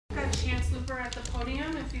Chance Luper at the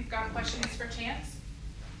podium if you've got questions for Chance.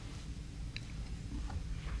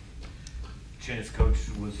 Chance, coach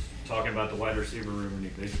was talking about the wide receiver room, and he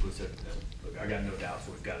basically said, "Look, I got no doubts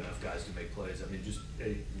we've got enough guys to make plays." I mean, just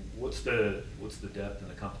hey, what's the depth and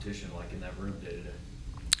the competition like in that room day to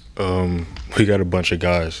day? We got a bunch of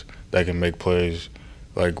guys that can make plays.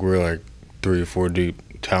 Like we're like 3 or 4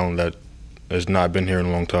 deep, talent that has not been here in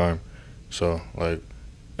a long time. So like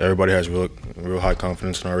everybody has real high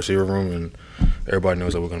confidence in our receiver room, and everybody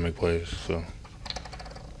knows that we're gonna make plays. So.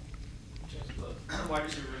 Wide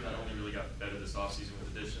receiver room not only really got better this offseason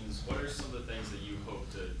with additions, what are some of the things that you hope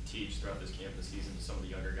to teach throughout this campus season to some of the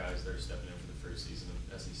younger guys that are stepping in for the first season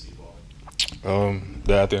of SEC ball?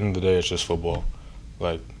 That at the end of the day, it's just football.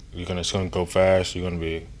 Like it's gonna go fast. You're gonna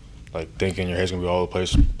be like thinking your head's gonna be all the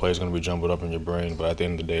plays gonna be jumbled up in your brain. But at the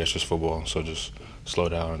end of the day, it's just football. So just slow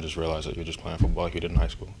down and just realize that you're just playing football like you did in high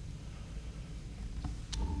school.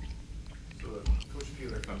 So Coach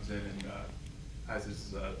Peeler comes in and has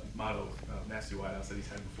his motto, nasty wideouts that he's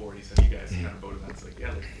had before. He said you guys kind of voted on. It's like,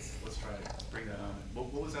 yeah, let's try to bring that on.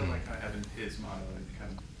 What was that like, kind of having his motto and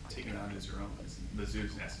kind of taking it on as your own, as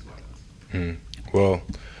Mizzou's nasty wideouts? Well,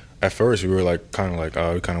 at first we were like we kind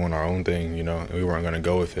of went our own thing, you know, and we weren't gonna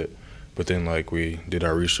go with it. But then like we did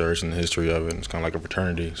our research and the history of it, and it's kind of like a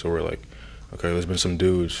fraternity. So we're like, okay, there's been some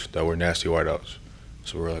dudes that were nasty wideouts.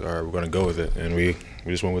 So we're like, all right, we're gonna go with it, and we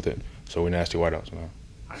just went with it. So we're nasty wideouts now.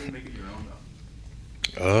 How do you make it your own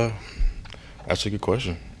though? That's a good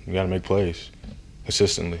question. You got to make plays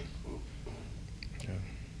consistently. Yeah.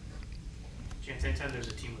 Chance, anytime there's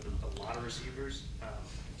a team with a lot of receivers,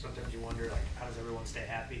 sometimes you wonder, like, how does everyone stay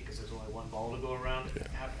happy because there's only one ball to go around? Yeah.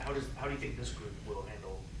 How do you think this group will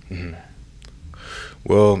handle that?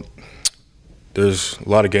 Well, there's a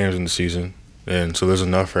lot of games in the season, and so there's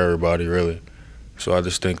enough for everybody, really. So I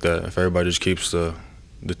just think that if everybody just keeps the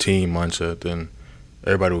team mindset, then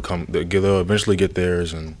everybody will come. They'll eventually get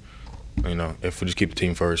theirs, and you know, if we just keep the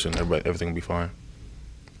team first, and everything will be fine.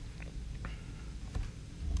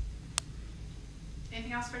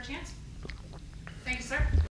 Anything else for Chance? Thank you, sir.